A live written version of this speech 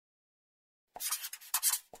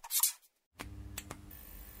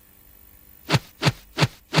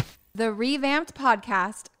The Revamped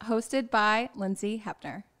Podcast, hosted by Lindsay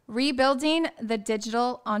Hepner. Rebuilding the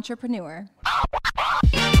digital entrepreneur.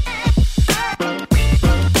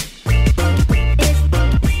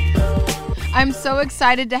 I'm so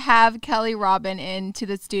excited to have Kelly Robyn into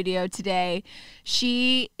the studio today.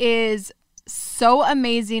 She is so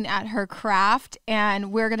amazing at her craft,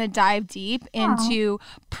 and we're going to dive deep into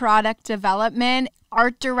product development,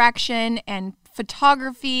 art direction, and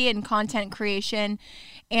photography and content creation.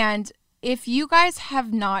 And if you guys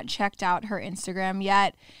have not checked out her Instagram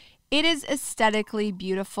yet, it is aesthetically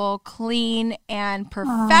beautiful, clean, and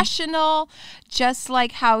professional, just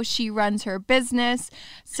like how she runs her business.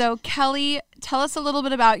 So Kelly, tell us a little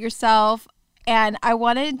bit about yourself. And I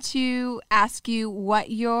wanted to ask you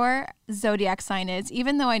what your zodiac sign is,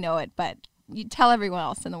 even though I know it, but you tell everyone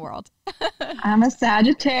else in the world. I'm a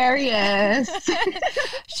Sagittarius.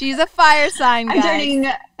 She's a fire sign,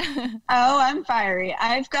 guys. I'm fiery.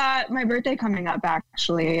 I've got my birthday coming up,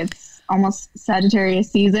 actually. It's almost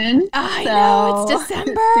Sagittarius season. I know, it's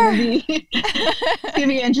December. It's going to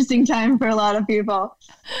be an interesting time for a lot of people.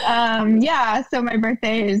 So my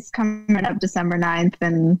birthday is coming up December 9th,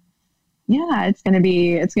 and yeah, it's gonna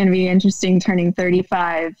be interesting turning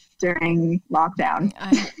 35 during lockdown.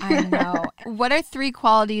 I know. What are 3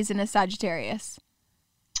 qualities in a Sagittarius?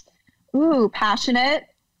 Ooh, passionate,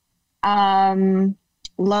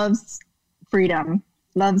 loves freedom,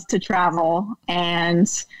 loves to travel, and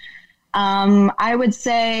I would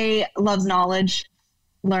say loves knowledge,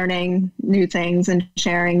 learning new things and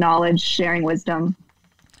sharing knowledge, sharing wisdom.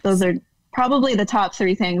 Those are probably the top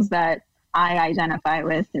 3 things that I identify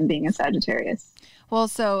with in being a Sagittarius. Well,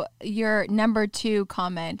 so your number 2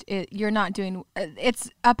 comment, you're not doing, it's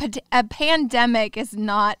a pandemic is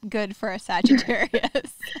not good for a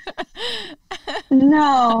Sagittarius.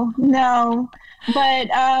 No. But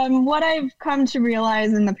what I've come to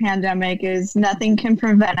realize in the pandemic is nothing can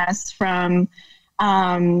prevent us from,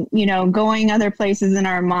 going other places in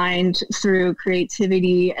our mind through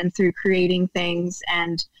creativity and through creating things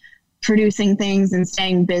and producing things and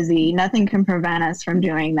staying busy. Nothing can prevent us from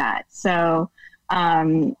doing that. So,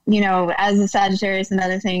 as a Sagittarius,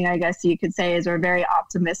 another thing I guess you could say is we're very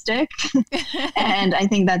optimistic. And I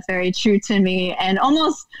think that's very true to me, and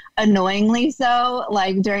almost annoyingly so.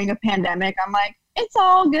 Like during a pandemic, I'm like, it's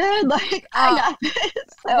all good. Like, I got this.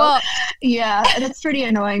 So, and it's pretty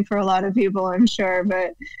annoying for a lot of people, I'm sure,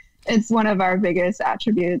 but it's one of our biggest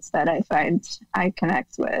attributes that I find I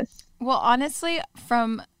connect with. Well, honestly,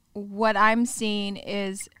 from what I'm seeing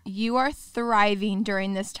is you are thriving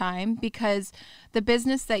during this time because the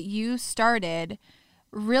business that you started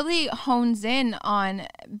really hones in on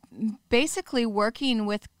basically working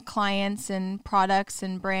with clients and products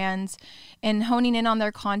and brands and honing in on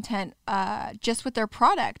their content just with their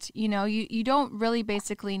product. You don't really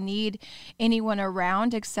basically need anyone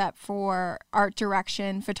around except for art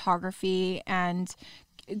direction, photography, and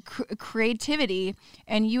creativity,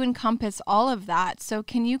 and you encompass all of that. So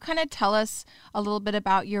can you kind of tell us a little bit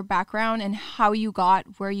about your background and how you got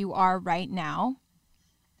where you are right now?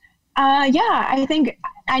 I think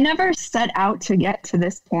I never set out to get to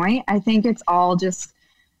this point. I think it's all just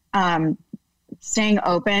staying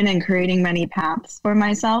open and creating many paths for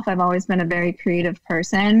myself. I've always been a very creative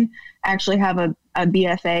person. I actually have a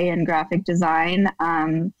BFA in graphic design.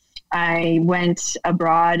 I went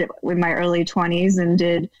abroad in my early 20s and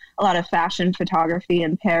did a lot of fashion photography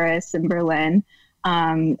in Paris and Berlin.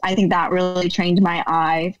 I think that really trained my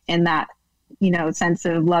eye in that, sense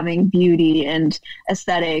of loving beauty and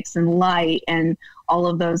aesthetics and light and all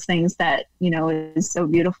of those things that, is so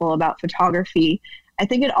beautiful about photography. I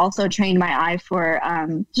think it also trained my eye for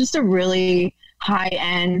just a really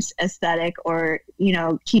high-end aesthetic, or,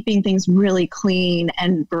 keeping things really clean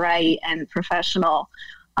and bright and professional.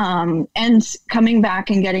 And coming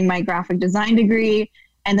back and getting my graphic design degree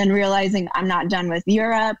and then realizing I'm not done with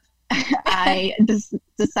Europe, I just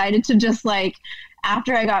decided to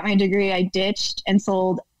after I got my degree, I ditched and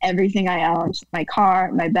sold everything I owned: my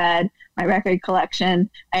car, my bed, my record collection.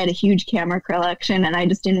 I had a huge camera collection, and I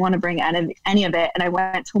just didn't want to bring any of it. And I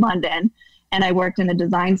went to London, and I worked in a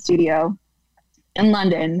design studio in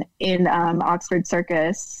London in Oxford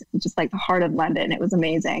Circus, just like the heart of London. It was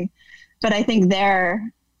amazing. But I think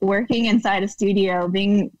there, working inside a studio,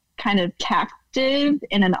 being kind of captive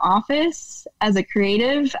in an office as a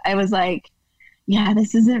creative, I was like, yeah,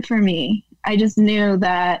 this isn't for me. I just knew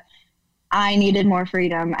that I needed more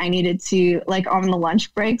freedom. I needed to, like, on the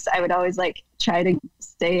lunch breaks, I would always like try to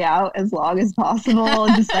stay out as long as possible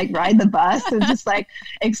and just like ride the bus and just like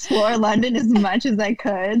explore London as much as I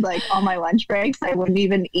could. Like on my lunch breaks, I wouldn't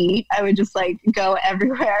even eat. I would just like go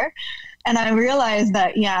everywhere. And I realized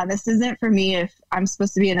that, yeah, this isn't for me if I'm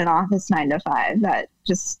supposed to be in an office 9 to 5. That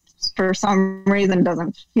just for some reason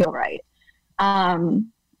doesn't feel right.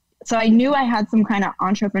 So I knew I had some kind of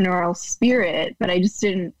entrepreneurial spirit, but I was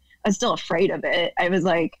still afraid of it. I was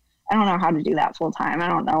like, I don't know how to do that full time. I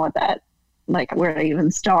don't know where to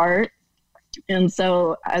even start. And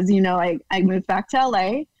so, as you know, I moved back to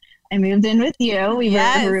LA. I moved in with you. We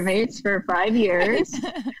were roommates for 5 years.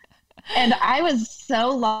 And I was so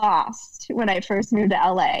lost when I first moved to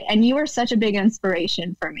LA. And you were such a big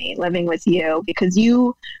inspiration for me living with you, because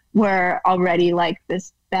you were already like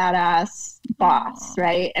this badass boss,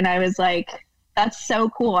 right? And I was like, that's so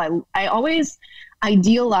cool. I always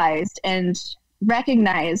idealized and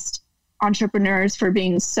recognized entrepreneurs for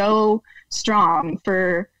being so strong,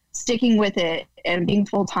 for sticking with it and being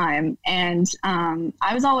full-time. And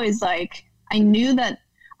I was always like, I knew that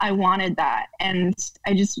I wanted that, and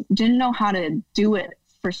I just didn't know how to do it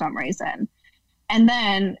for some reason. And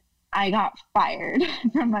then I got fired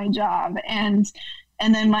from my job, and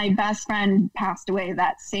then my best friend passed away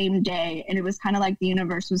that same day. And it was kind of like the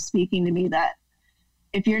universe was speaking to me that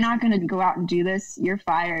if you're not going to go out and do this, you're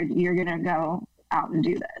fired. You're going to go out and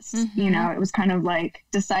do this. Mm-hmm. You know, it was kind of like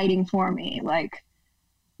deciding for me, like,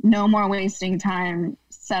 no more wasting time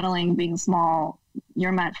settling, being small.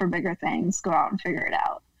 You're meant for bigger things. Go out and figure it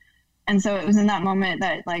out. And so it was in that moment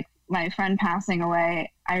that, like, my friend passing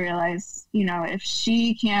away, I realized, you know, if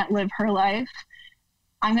she can't live her life,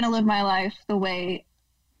 I'm going to live my life the way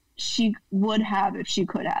she would have if she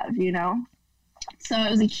could have, you know? So it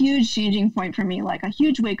was a huge changing point for me, like a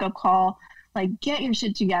huge wake up call, like, get your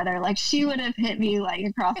shit together. Like, she would have hit me like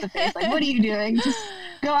across the face, like, what are you doing? Just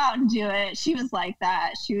go out and do it. She was like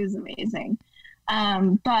that. She was amazing.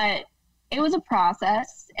 But it was a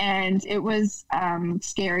process, and it was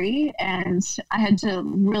scary, and I had to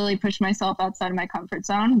really push myself outside of my comfort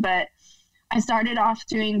zone. But I started off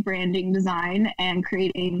doing branding design and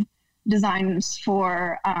creating designs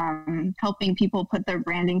for helping people put their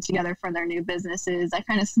branding together for their new businesses. I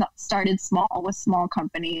kind of started small with small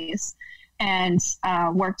companies and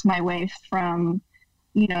worked my way from,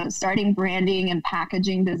 you know, starting branding and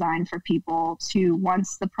packaging design for people to,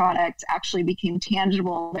 once the product actually became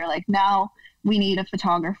tangible, they're like, now we need a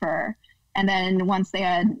photographer. And then once they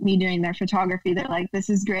had me doing their photography, they're like, this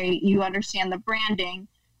is great. You understand the branding.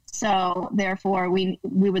 So therefore we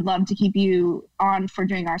would love to keep you on for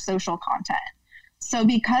doing our social content. So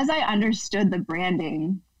because I understood the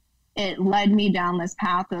branding, it led me down this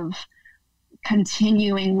path of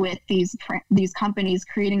continuing with these companies,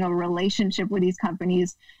 creating a relationship with these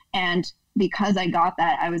companies. And because I got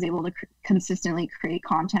that, I was able to consistently create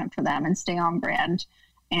content for them and stay on brand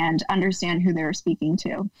and understand who they were speaking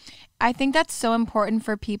to. I think that's so important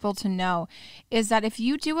for people to know, is that if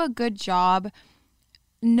you do a good job,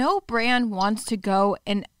 no brand wants to go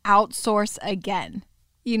and outsource again.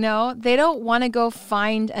 You know, they don't want to go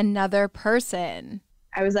find another person.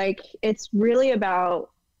 I was like, it's really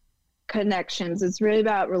about connections. It's really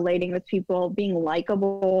about relating with people, being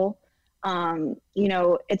likable. You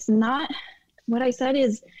know, it's not, what I said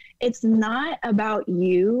is, it's not about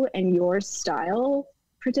you and your style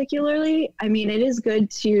particularly. I mean, it is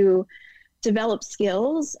good to develop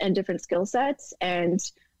skills and different skill sets and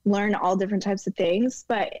learn all different types of things.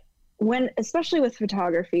 But especially with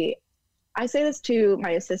photography, I say this to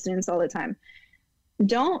my assistants all the time,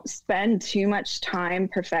 don't spend too much time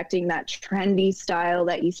perfecting that trendy style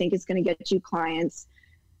that you think is going to get you clients.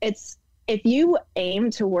 If you aim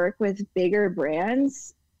to work with bigger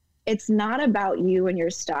brands, it's not about you and your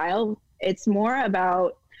style. It's more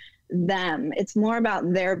about them. It's more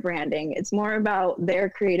about their branding. It's more about their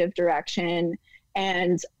creative direction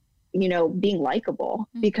and, you know, being likable,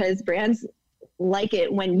 because brands like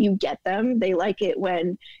it when you get them. They like it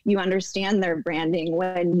when you understand their branding,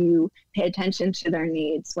 when you pay attention to their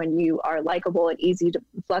needs, when you are likable and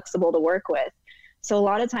flexible to work with. So a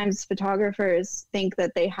lot of times photographers think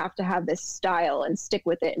that they have to have this style and stick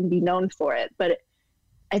with it and be known for it. But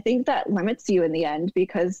I think that limits you in the end,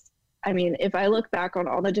 because I mean, if I look back on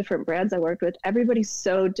all the different brands I worked with, everybody's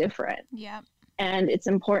so different. Yeah. And it's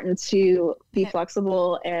important to be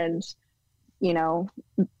flexible and, you know,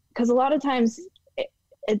 because a lot of times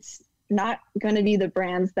it's not going to be the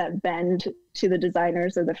brands that bend to the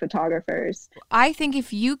designers or the photographers. I think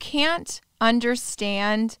if you can't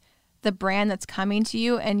understand the brand that's coming to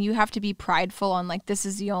you, and you have to be prideful on like, this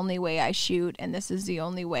is the only way I shoot and this is the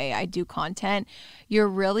only way I do content, you're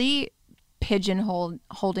really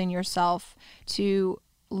holding yourself to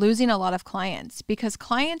losing a lot of clients, because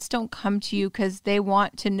clients don't come to you because they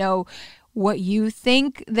want to know what you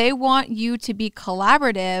think. They want you to be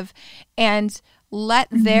collaborative and let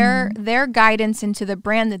their guidance into the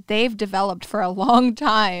brand that they've developed for a long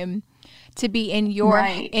time to be in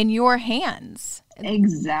your hands.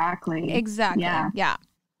 Exactly. Yeah.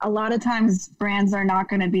 A lot of times brands are not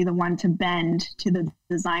going to be the one to bend to the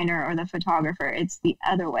designer or the photographer. It's the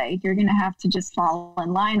other way. You're going to have to just fall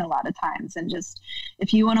in line a lot of times. And just,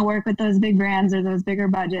 if you want to work with those big brands or those bigger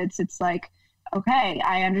budgets, it's like, okay,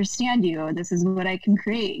 I understand you. This is what I can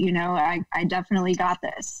create. You know, I definitely got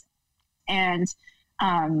this. And,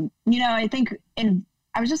 you know, I think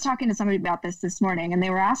I was just talking to somebody about this morning, and they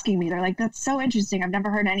were asking me, they're like, that's so interesting. I've never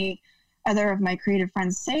heard any other of my creative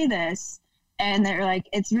friends say this. And they're like,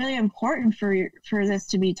 it's really important for this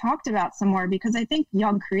to be talked about some more, because I think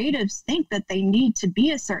young creatives think that they need to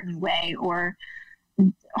be a certain way or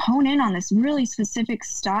hone in on this really specific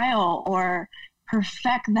style or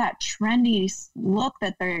perfect that trendy look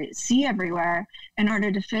that they see everywhere in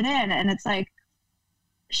order to fit in. And it's like,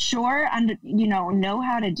 sure, you know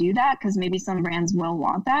how to do that, because maybe some brands will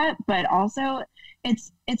want that, but also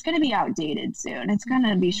it's going to be outdated soon. It's going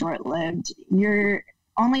to be short-lived. You're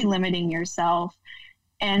only limiting yourself,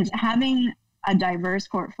 and having a diverse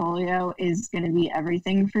portfolio is going to be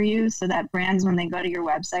everything for you, so that brands, when they go to your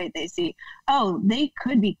website, they see, oh, they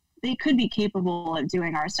could be capable of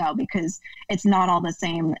doing our style, because it's not all the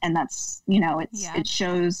same. And that's, you know,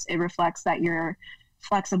 it reflects that you're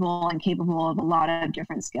flexible and capable of a lot of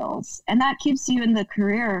different skills, and that keeps you in the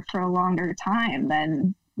career for a longer time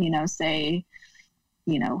than, you know, say,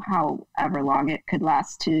 you know, however long it could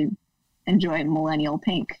last to enjoy millennial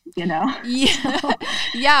pink, you know? Yeah.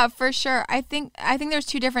 Yeah, for sure. I think there's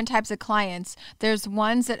two different types of clients. There's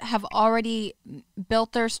ones that have already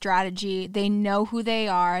built their strategy. They know who they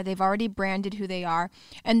are. They've already branded who they are.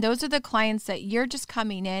 And those are the clients that you're just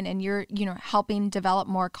coming in and you're, you know, helping develop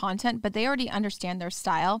more content, but they already understand their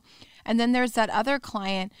style. And then there's that other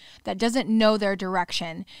client that doesn't know their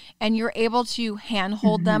direction, and you're able to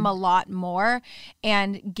handhold them a lot more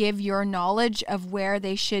and give your knowledge of where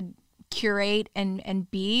they should curate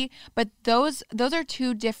and be. But those are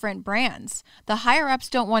two different brands. The higher ups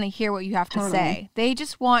don't want to hear what you have to say. They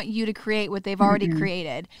just want you to create what they've already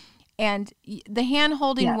created. And the hand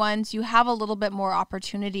holding ones, you have a little bit more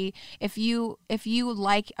opportunity. If you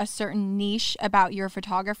like a certain niche about your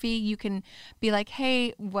photography, you can be like,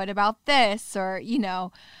 hey, what about this? Or, you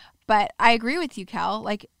know, but I agree with you, Kel.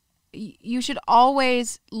 Like, you should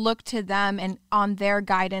always look to them and on their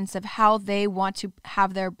guidance of how they want to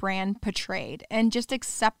have their brand portrayed, and just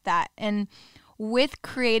accept that. And with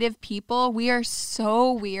creative people, we are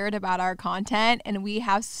so weird about our content and we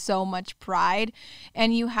have so much pride,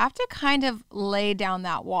 and you have to kind of lay down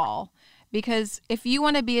that wall, because if you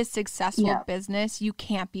want to be a successful business, you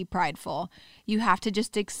can't be prideful. You have to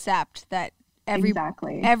just accept that every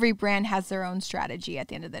brand has their own strategy at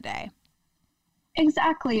the end of the day.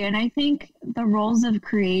 Exactly. And I think the roles of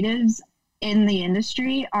creatives in the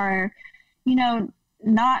industry are, you know,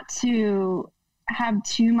 not to have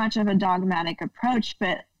too much of a dogmatic approach,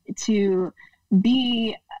 but to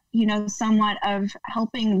be, you know, somewhat of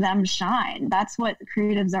helping them shine. That's what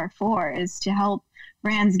creatives are for, is to help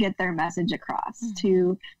brands get their message across,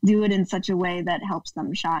 to do it in such a way that helps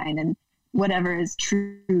them shine and whatever is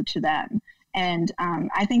true to them. And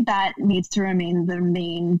I think that needs to remain the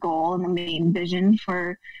main goal and the main vision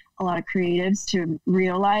for a lot of creatives, to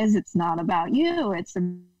realize it's not about you. It's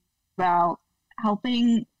about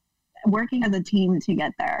working as a team to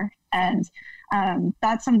get there. And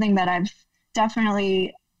that's something that I've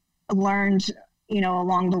definitely learned, you know,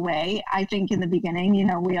 along the way. I think in the beginning, you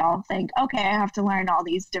know, we all think, okay, I have to learn all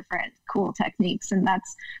these different cool techniques. And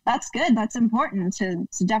that's good. That's important to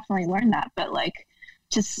definitely learn that. But like,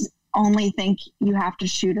 just only think you have to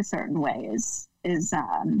shoot a certain way is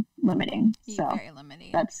limiting. So very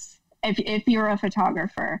limiting. That's if you're a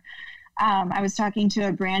photographer. I was talking to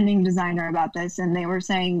a branding designer about this, and they were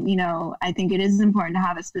saying, you know, I think it is important to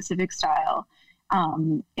have a specific style.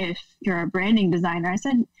 If you're a branding designer, I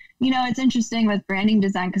said, you know, it's interesting with branding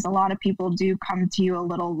design, because a lot of people do come to you a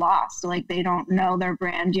little lost. Like, they don't know their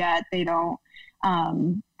brand yet. They don't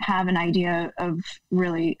have an idea of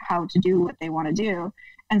really how to do what they want to do.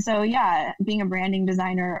 And so, yeah, being a branding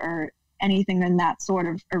designer or anything in that sort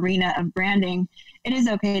of arena of branding, it is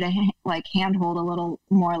okay to handhold a little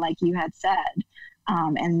more, like you had said,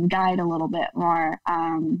 and guide a little bit more.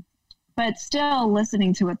 but still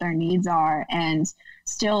listening to what their needs are. And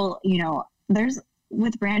still,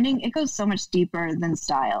 with branding, it goes so much deeper than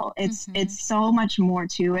style. It's so much more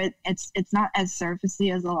to it. It's not as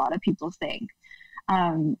surfacey as a lot of people think.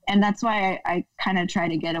 And that's why I kind of try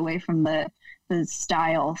to get away from the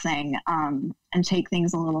style thing, and take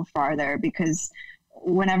things a little farther, because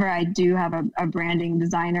whenever I do have a branding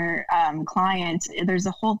designer client, there's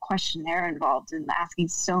a whole questionnaire involved in asking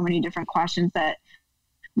so many different questions that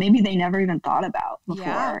maybe they never even thought about before.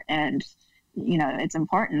 Yeah. And, it's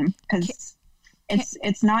important because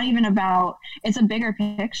it's not even about, it's a bigger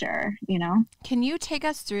picture, Can you take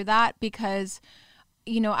us through that? Because,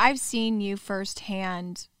 I've seen you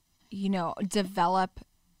firsthand, develop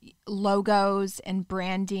logos and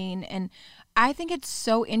branding, and I think it's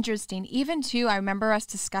so interesting. Even too, I remember us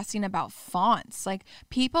discussing about fonts. Like,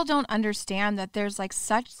 people don't understand that there's like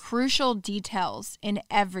such crucial details in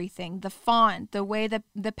everything. The font, the way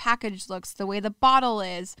the package looks, the way the bottle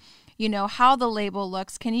is, how the label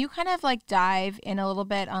looks. Can you kind of like dive in a little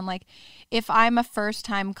bit on, like, if I'm a first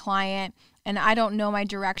time client and I don't know my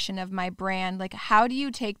direction of my brand, like, how do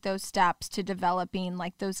you take those steps to developing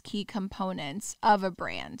like those key components of a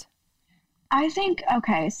brand? I think,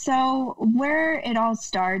 okay, so where it all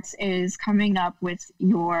starts is coming up with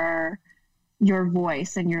your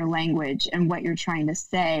voice and your language and what you're trying to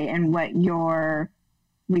say and what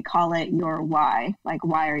we call it your why. Like,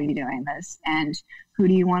 why are you doing this? And who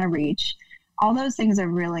do you want to reach? All those things are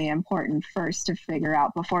really important first to figure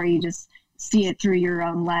out before you just see it through your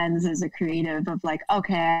own lens as a creative of like,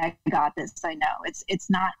 okay, I got this. I know it's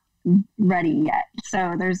not ready yet.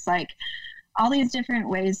 So there's like all these different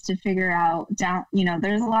ways to figure out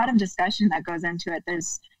there's a lot of discussion that goes into it.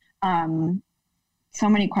 There's so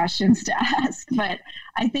many questions to ask, but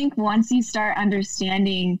I think once you start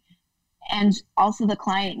understanding, and also the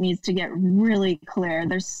client needs to get really clear,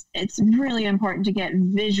 it's really important to get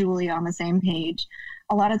visually on the same page.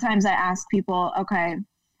 A lot of times I ask people, okay,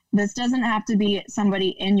 this doesn't have to be somebody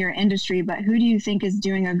in your industry, but who do you think is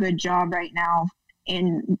doing a good job right now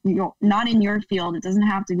not in your field? It doesn't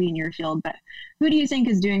have to be in your field, but who do you think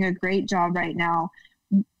is doing a great job right now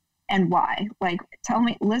and why? Like,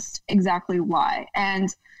 list exactly why,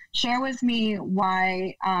 and share with me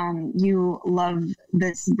why you love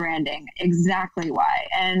this branding, exactly why,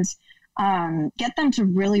 and get them to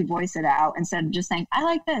really voice it out instead of just saying, I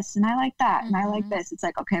like this and I like that and I like this. It's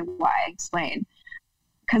like, okay, why? Explain.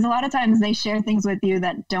 Because a lot of times they share things with you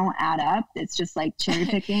that don't add up. It's just like cherry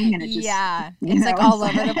picking, and it just it's like all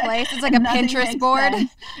over the place. It's like a Pinterest board.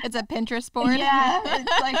 It's a Pinterest board. Yeah,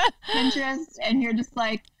 it's like Pinterest, and you're just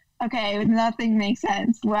like, okay, nothing makes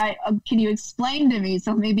sense. Why? Can you explain to me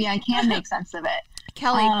so maybe I can make sense of it?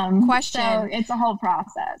 Kelly, question. So it's a whole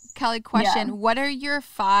process. Kelly, question. Yeah. What are your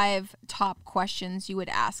 5 top questions you would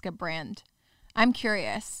ask a brand? I'm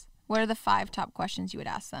curious. What are the 5 top questions you would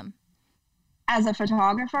ask them? As a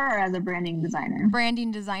photographer or as a branding designer? Branding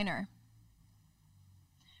designer.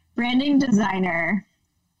 Branding designer.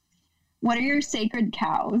 What are your sacred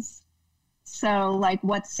cows? So, like,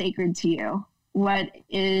 what's sacred to you? What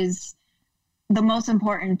is the most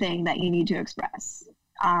important thing that you need to express?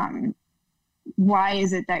 Why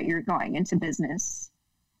is it that you're going into business?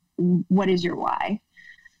 What is your why?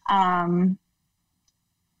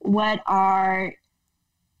 What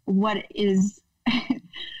is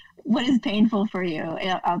what is painful for you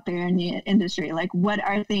out there in the industry? Like, what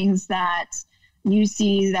are things that you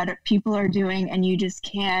see that people are doing and you just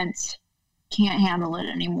can't handle it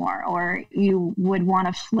anymore, or you would want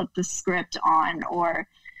to flip the script on, or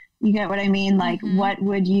you get what I mean? Like, what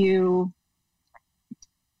would you,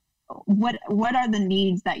 what are the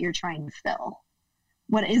needs that you're trying to fill?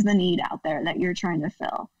 What is the need out there that you're trying to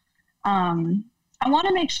fill? I want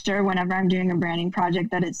to make sure whenever I'm doing a branding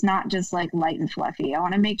project that it's not just like light and fluffy. I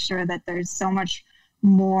want to make sure that there's so much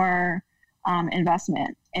more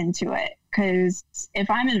investment into it, because if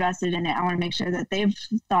I'm invested in it, I want to make sure that they've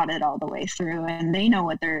thought it all the way through and they know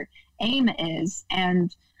what their aim is.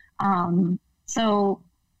 And so,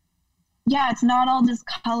 yeah, it's not all just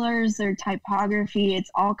colors or typography.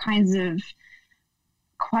 It's all kinds of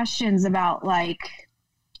questions about like,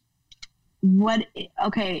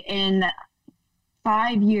 in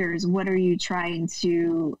 5 years, what are you trying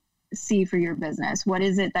to see for your business? What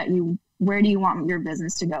is it that where do you want your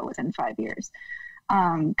business to go within 5 years?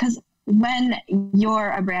 Because when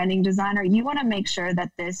you're a branding designer, you want to make sure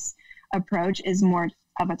that this approach is more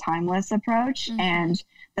of a timeless approach, and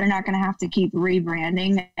they're not going to have to keep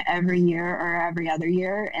rebranding every year or every other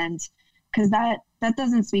year. And because that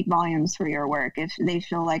doesn't speak volumes for your work if they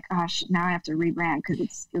feel like, gosh, now I have to rebrand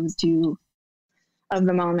because it was too of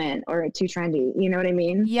the moment or too trendy. You know what I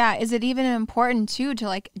mean? Yeah. Is it even important too to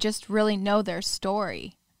like just really know their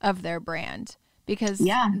story of their brand? Because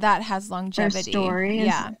that has longevity. Their story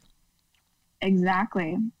yeah.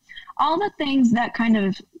 Exactly. All the things that kind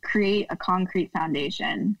of create a concrete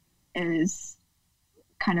foundation is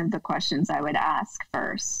kind of the questions I would ask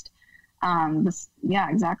first.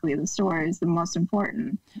 Exactly. The story is the most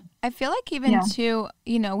important. I feel like even too,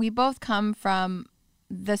 you know, we both come from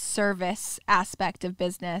the service aspect of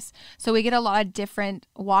business. So we get a lot of different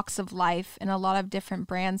walks of life and a lot of different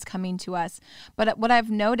brands coming to us. But what I've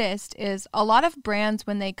noticed is a lot of brands,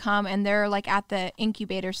 when they come and they're like at the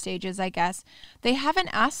incubator stages, I guess, they haven't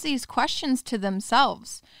asked these questions to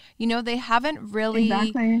themselves. You know, they haven't really,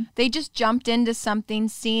 they just jumped into something,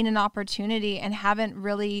 seen an opportunity, and haven't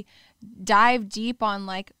really dive deep on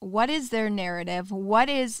like, what is their narrative? What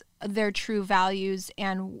is their true values,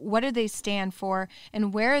 and what do they stand for,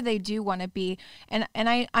 and where they do want to be? And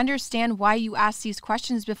I understand why you ask these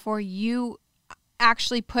questions before you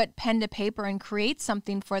actually put pen to paper and create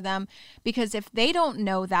something for them, because if they don't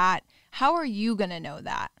know that, how are you going to know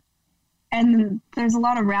that? And there's a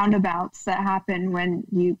lot of roundabouts that happen when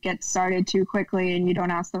you get started too quickly and you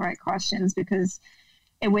don't ask the right questions, because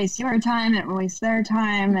it wastes your time, it wastes their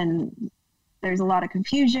time, and there's a lot of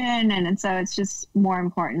confusion. And so it's just more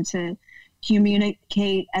important to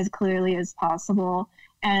communicate as clearly as possible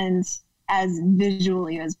and as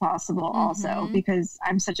visually as possible also, because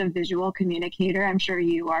I'm such a visual communicator. I'm sure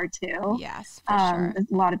you are too. Yes, for sure.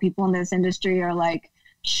 A lot of people in this industry are like,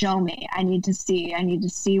 show me, I need to see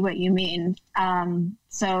what you mean.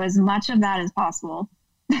 So as much of that as possible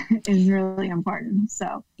is really important.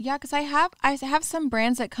 So yeah, because I have some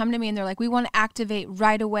brands that come to me and they're like, we want to activate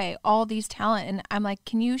right away all these talent, and I'm like,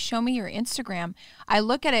 can you show me your Instagram? I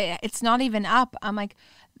look at it, it's not even up. I'm like,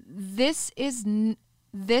 this is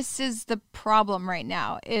the problem right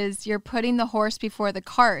now, is you're putting the horse before the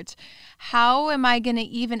cart. How am I going to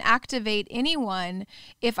even activate anyone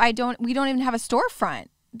if we don't even have a storefront?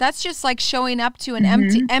 That's just like showing up to an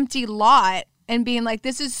empty lot and being like,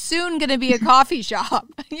 this is soon going to be a coffee shop.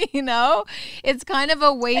 You know, it's kind of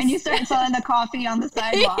a waste. And you start selling the coffee on the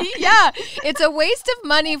sidewalk. Yeah, it's a waste of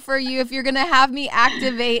money for you if you're going to have me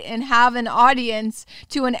activate and have an audience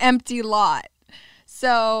to an empty lot.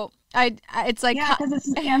 So it's like, yeah, because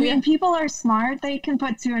people are smart. They can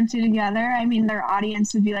put two and two together. I mean, their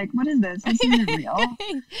audience would be like, what is this? This isn't real.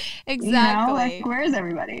 Exactly. You know, like, where is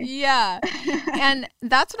everybody? Yeah. And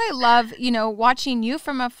that's what I love, you know, watching you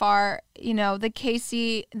from afar, you know, the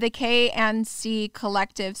K&C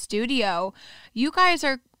Collective Studio. You guys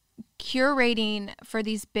are curating for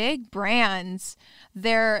these big brands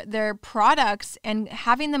their products and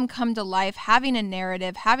having them come to life, having a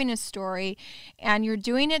narrative, having a story, and you're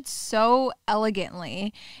doing it so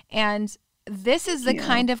elegantly. And this is the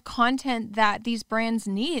kind of content that these brands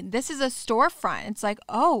need. This is a storefront. It's like,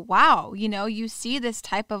 oh, wow, you know, you see this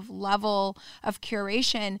type of level of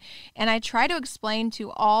curation. And I try to explain to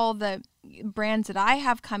all the brands that I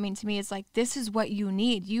have coming to me, is like, this is what you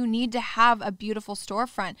need. You need to have a beautiful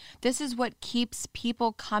storefront. This is what keeps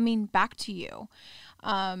people coming back to you.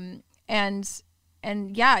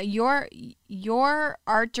 And yeah, your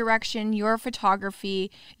art direction, your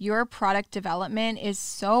photography, your product development is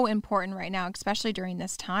so important right now, especially during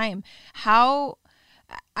this time.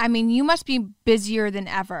 You must be busier than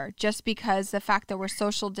ever, just because the fact that we're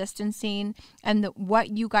social distancing and what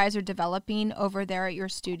you guys are developing over there at your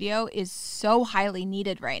studio is so highly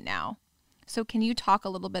needed right now. So can you talk a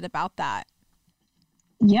little bit about that?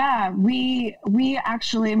 Yeah, we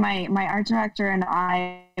actually, my art director and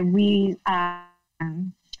I,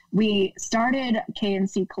 we started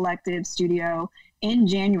K&C Collective Studio in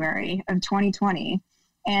January of 2020.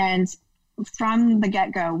 And from the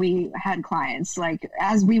get-go, we had clients. Like,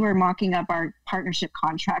 as we were mocking up our partnership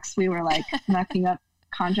contracts, we were like mocking up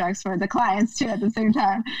contracts for the clients too at the same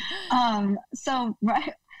time.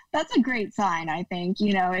 That's a great sign, I think.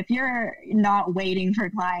 You know, if you're not waiting for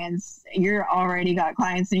clients, you're already got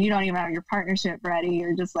clients and you don't even have your partnership ready.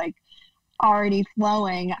 You're just like already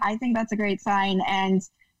flowing. I think that's a great sign. And,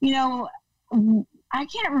 you know, I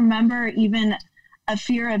can't remember even a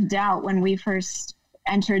fear of doubt when we first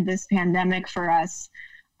entered this pandemic for us,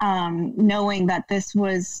 knowing that this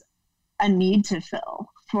was a need to fill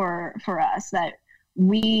for us, that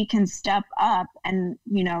we can step up and,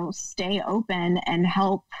 you know, stay open and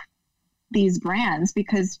help these brands,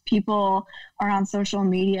 because people are on social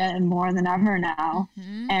media and more than ever now.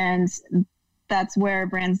 And that's where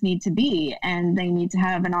brands need to be, and they need to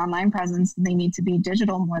have an online presence. They need to be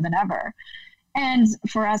digital more than ever. And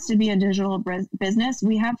for us to be a digital business,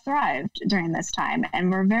 we have thrived during this time, and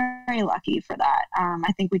we're very lucky for that.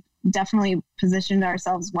 I think we definitely positioned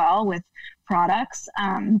ourselves well with products.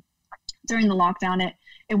 During the lockdown,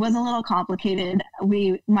 it was a little complicated.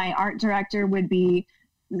 My art director would be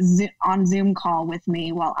on Zoom call with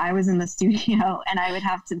me while I was in the studio, and I would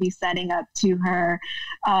have to be setting up to her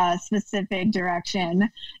specific direction.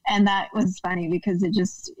 And that was funny because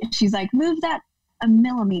she's like, move that a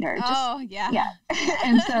millimeter. Yeah.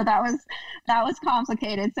 And so that was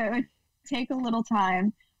complicated. So it would take a little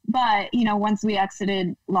time. But, once we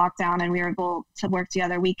exited lockdown and we were able to work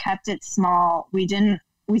together, we kept it small. We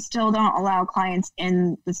still don't allow clients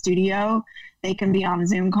in the studio. They can be on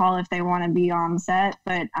Zoom call if they want to be on set,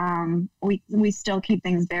 but we still keep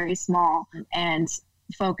things very small and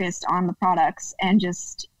focused on the products. And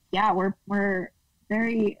just, we're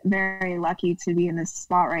very, very lucky to be in this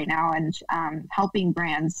spot right now and helping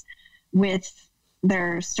brands with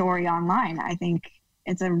their story online. I think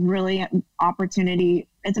it's a really opportunity.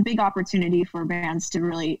 It's a big opportunity for brands to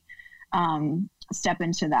really step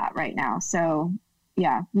into that right now. So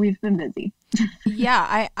yeah, we've been busy.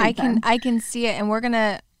 Yeah, I can see it. And we're going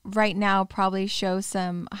to right now probably show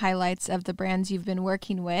some highlights of the brands you've been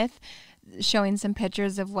working with, showing some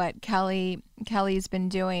pictures of what Kelly's been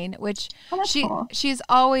doing, which cool. She's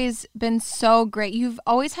always been so great. You've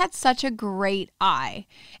always had such a great eye.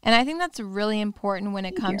 And I think that's really important when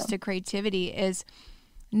it comes to creativity is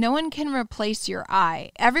no one can replace your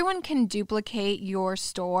eye. Everyone can duplicate your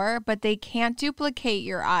store, but they can't duplicate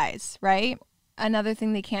your eyes, right? Another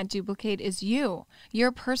thing they can't duplicate is your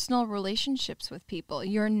personal relationships with people,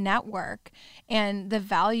 your network, and the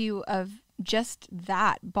value of just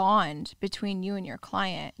that bond between you and your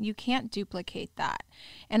client. You can't duplicate that.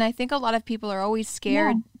 And I think a lot of people are always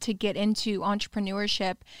scared to get into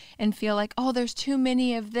entrepreneurship and feel like, oh, there's too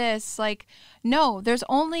many of this. Like, no, there's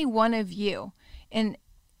only one of you. And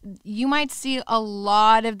you might see a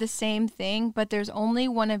lot of the same thing, but there's only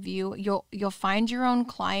one of you. You'll find your own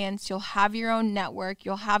clients, you'll have your own network,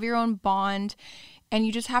 you'll have your own bond, and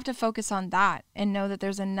you just have to focus on that and know that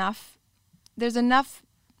there's enough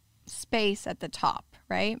space at the top,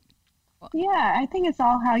 right? Yeah, I think it's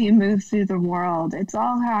all how you move through the world. It's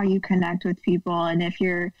all how you connect with people. And if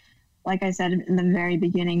you're, like I said in the very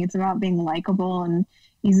beginning, it's about being likable and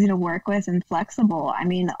easy to work with and flexible. I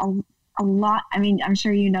mean, a lot, I'm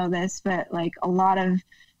sure you know this, but like a lot of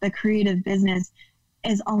the creative business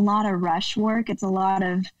is a lot of rush work. It's a lot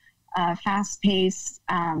of fast paced,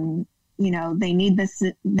 they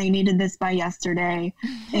needed this by yesterday,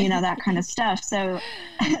 that kind of stuff. So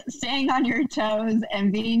staying on your toes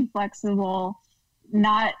and being flexible,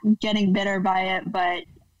 not getting bitter by it, but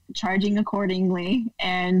charging accordingly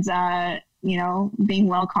and, being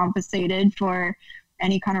well compensated for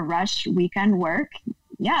any kind of rush weekend work.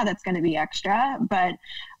 Yeah, that's going to be extra, but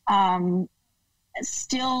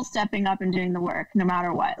still stepping up and doing the work no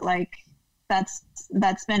matter what. Like that's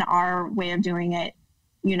been our way of doing it,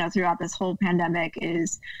 throughout this whole pandemic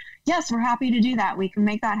is, yes, we're happy to do that. We can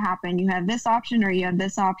make that happen. You have this option or you have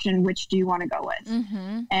this option. Which do you want to go with?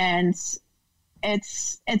 Mm-hmm. And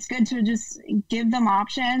it's good to just give them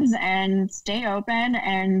options and stay open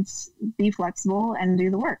and be flexible and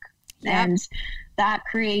do the work. Yep. And that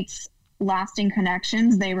creates lasting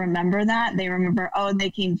connections. They remember that. They remember, oh,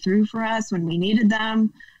 they came through for us when we needed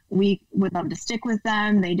them. We would love to stick with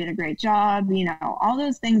them. They did a great job. All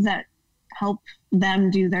those things that help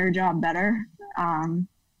them do their job better.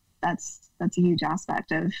 That's a huge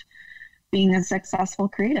aspect of being a successful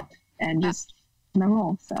creative and just the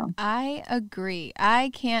role. So I agree.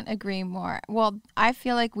 I can't agree more. Well, I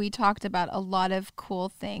feel like we talked about a lot of cool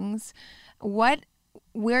things.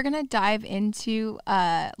 We're going to dive into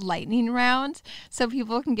a lightning round so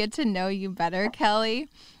people can get to know you better, Kelly.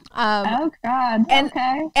 Oh, God.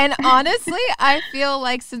 Okay. And honestly, I feel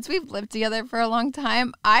like since we've lived together for a long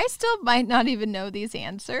time, I still might not even know these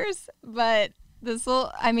answers, but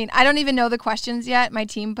I don't even know the questions yet. My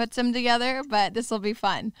team puts them together, but this will be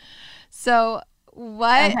fun. So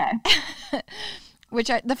the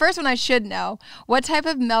first one I should know, what type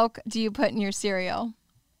of milk do you put in your cereal?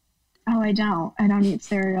 Oh, I don't eat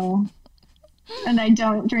cereal and I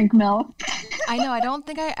don't drink milk. I know. I don't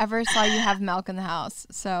think I ever saw you have milk in the house.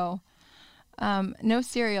 So, no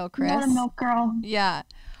cereal, Chris. Not a milk girl. Yeah.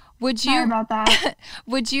 Sorry about that.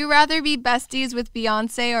 Would you rather be besties with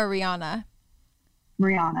Beyonce or Rihanna?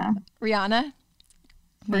 Rihanna?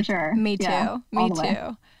 For sure. Me too. Yeah, me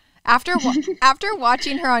too. After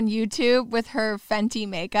watching her on YouTube with her Fenty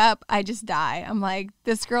makeup, I just die. I'm like,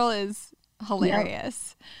 this girl is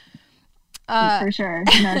hilarious. For sure.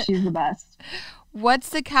 No, she's the best. What's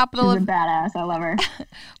the capital She's of... a badass. I love her.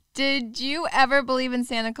 Did you ever believe in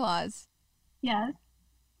Santa Claus? Yes.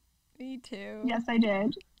 Me too. Yes, I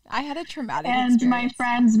did. I had a traumatic And experience. my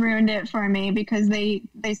friends ruined it for me because they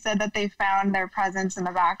said that they found their presents in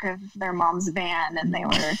the back of their mom's van, and they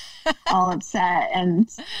were all upset. And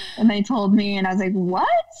they told me, and I was like, what?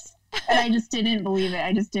 And I just didn't believe it.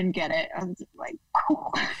 I just didn't get it. I was like,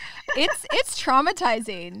 oh. It's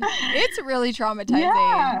traumatizing. It's really traumatizing.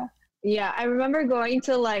 Yeah. Yeah. I remember going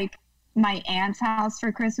to like my aunt's house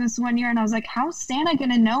for Christmas one year, and I was like, how's Santa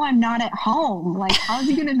gonna know I'm not at home? Like, how's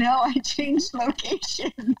he gonna know I changed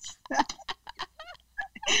locations? And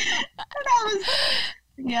I was,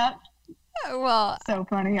 yep. Well, so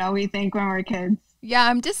funny how we think when we're kids.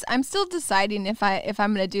 yeah, I'm still deciding if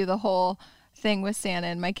I'm gonna do the whole thing with Santa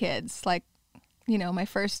and my kids. Like, you know, my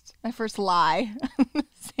first lie.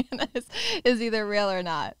 Santa is either real or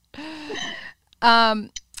not. I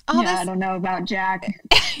don't know about Jack.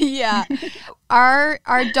 Yeah. Are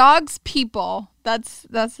dogs people? That's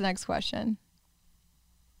the next question.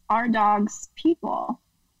 Are dogs people?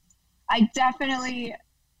 I definitely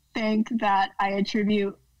think that I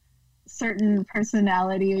attribute certain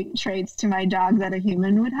personality traits to my dog that a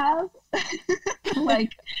human would have.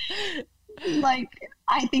 like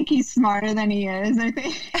I think he's smarter than he is. I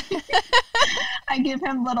think I give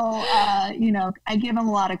him I give him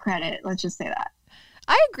a lot of credit. Let's just say that.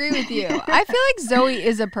 I agree with you. I feel like Zoe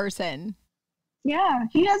is a person. Yeah,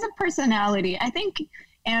 he has a personality. I think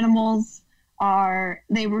animals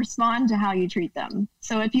they respond to how you treat them.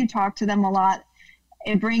 So if you talk to them a lot,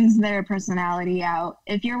 it brings their personality out.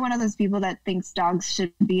 If you're one of those people that thinks dogs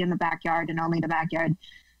should be in the backyard and only the backyard,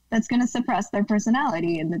 that's going to suppress their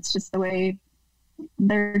personality, and it's just the way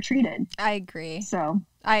they're treated. I agree. So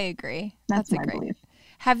I agree. That's my belief.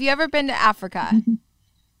 Have you ever been to Africa?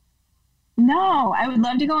 No, I would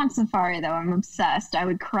love to go on safari though. I'm obsessed. I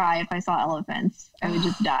would cry if I saw elephants. I would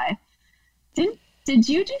just die. Did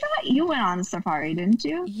you do that? You went on safari, didn't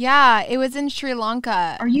you? Yeah, it was in Sri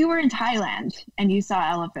Lanka. Or you were in Thailand and you saw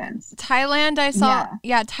elephants. Thailand, I saw.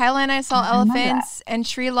 Yeah, Thailand, I saw elephants. And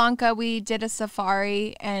Sri Lanka, we did a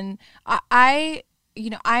safari. And I'm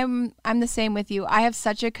the same with you. I have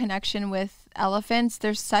such a connection with elephants.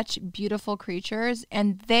 They're such beautiful creatures,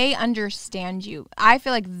 and they understand you. I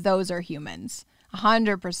feel like those are humans.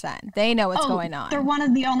 100%. They know what's going on. They're one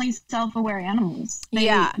of the only self-aware animals.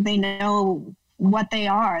 They know what they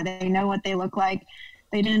are. They know what they look like.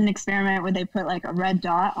 They did an experiment where they put like a red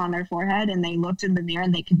dot on their forehead, and they looked in the mirror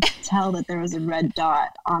and they could tell that there was a red dot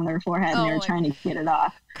on their forehead, and they were trying to get it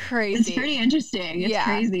off. Crazy. It's pretty interesting. It's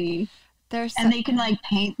crazy. And they can like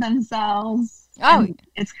paint themselves. Oh,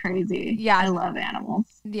 it's crazy. Yeah. I love animals.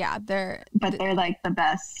 Yeah, they're like the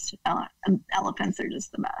best. Elephants are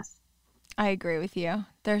just the best. I agree with you.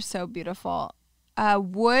 They're so beautiful.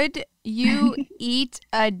 Would you eat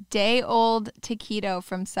a day-old taquito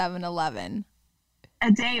from 7-Eleven?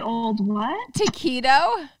 A day-old what? Taquito?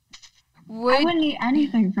 I wouldn't eat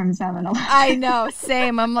anything from 7-Eleven. I know,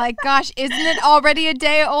 same. I'm like, gosh, isn't it already a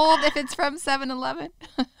day old if it's from 7-Eleven?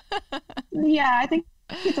 Yeah, I think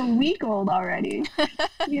it's a week old already.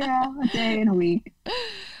 Yeah, a day and a week.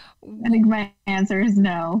 I think my answer is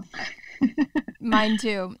no. Mine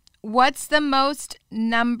too. What's the most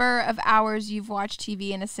number of hours you've watched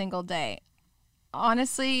TV in a single day?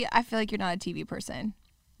 Honestly, I feel like you're not a TV person.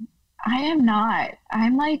 I am not.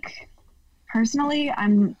 Personally,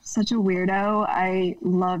 I'm such a weirdo. I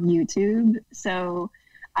love YouTube. So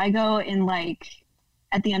I go in like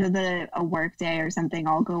at the end of a work day or something,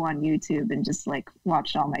 I'll go on YouTube and just like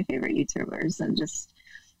watch all my favorite YouTubers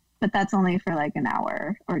but that's only for like an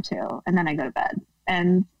hour or two. And then I go to bed.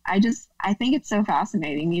 And I think it's so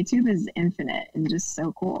fascinating. YouTube is infinite and just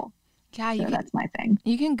so cool. Yeah, that's my thing.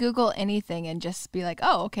 You can Google anything and just be like,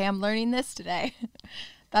 oh, okay, I'm learning this today.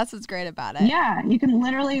 That's what's great about it. Yeah, you can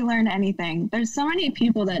literally learn anything. There's so many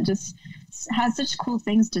people that just have such cool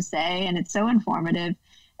things to say, and it's so informative.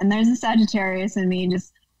 And there's a Sagittarius in me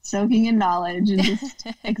just soaking in knowledge and just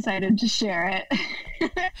excited to share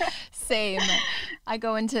it. Same. I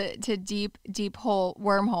go into deep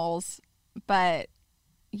wormholes, but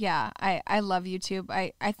yeah, I love YouTube.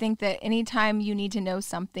 I think that anytime you need to know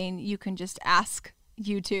something, you can just ask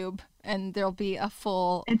YouTube and there'll be a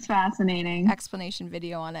full it's fascinating explanation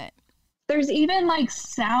video on it. There's even like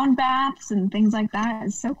sound baths and things like that.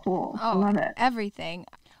 It's so cool. I love it. Everything.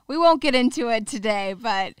 We won't get into it today,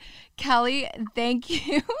 but Kelly, thank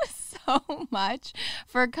you so much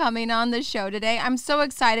for coming on the show today. I'm so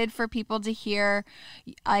excited for people to hear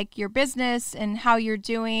like your business and how you're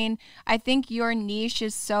doing. I think your niche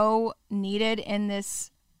is so needed in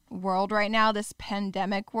this world right now, this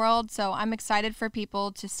pandemic world. So I'm excited for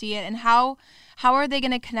people to see it. And how are they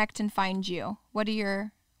going to connect and find you? What are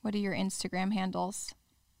your Instagram handles?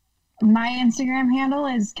 My Instagram handle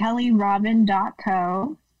is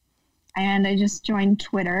kellyrobyn.co. And I just joined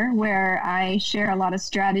Twitter, where I share a lot of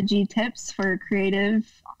strategy tips for creative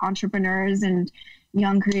entrepreneurs and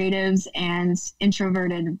young creatives and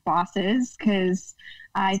introverted bosses, because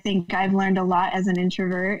I think I've learned a lot as an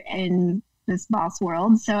introvert in this boss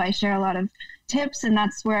world. So I share a lot of tips, and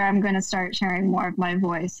that's where I'm going to start sharing more of my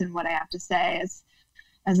voice and what I have to say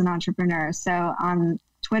as an entrepreneur. So on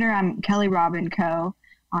Twitter, I'm Kelly Robyn Co.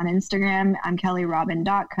 On Instagram, I'm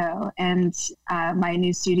kellyrobyn.co. And my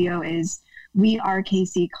new studio is We Are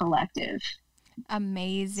KC Collective.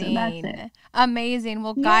 Amazing. So that's it. Amazing.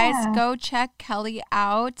 Well, guys, go check Kelly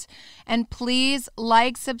out. And please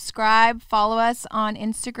like, subscribe, follow us on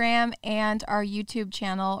Instagram and our YouTube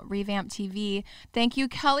channel, Revamp TV. Thank you,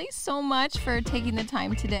 Kelly, so much for taking the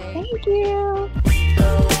time today. Thank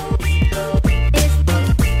you.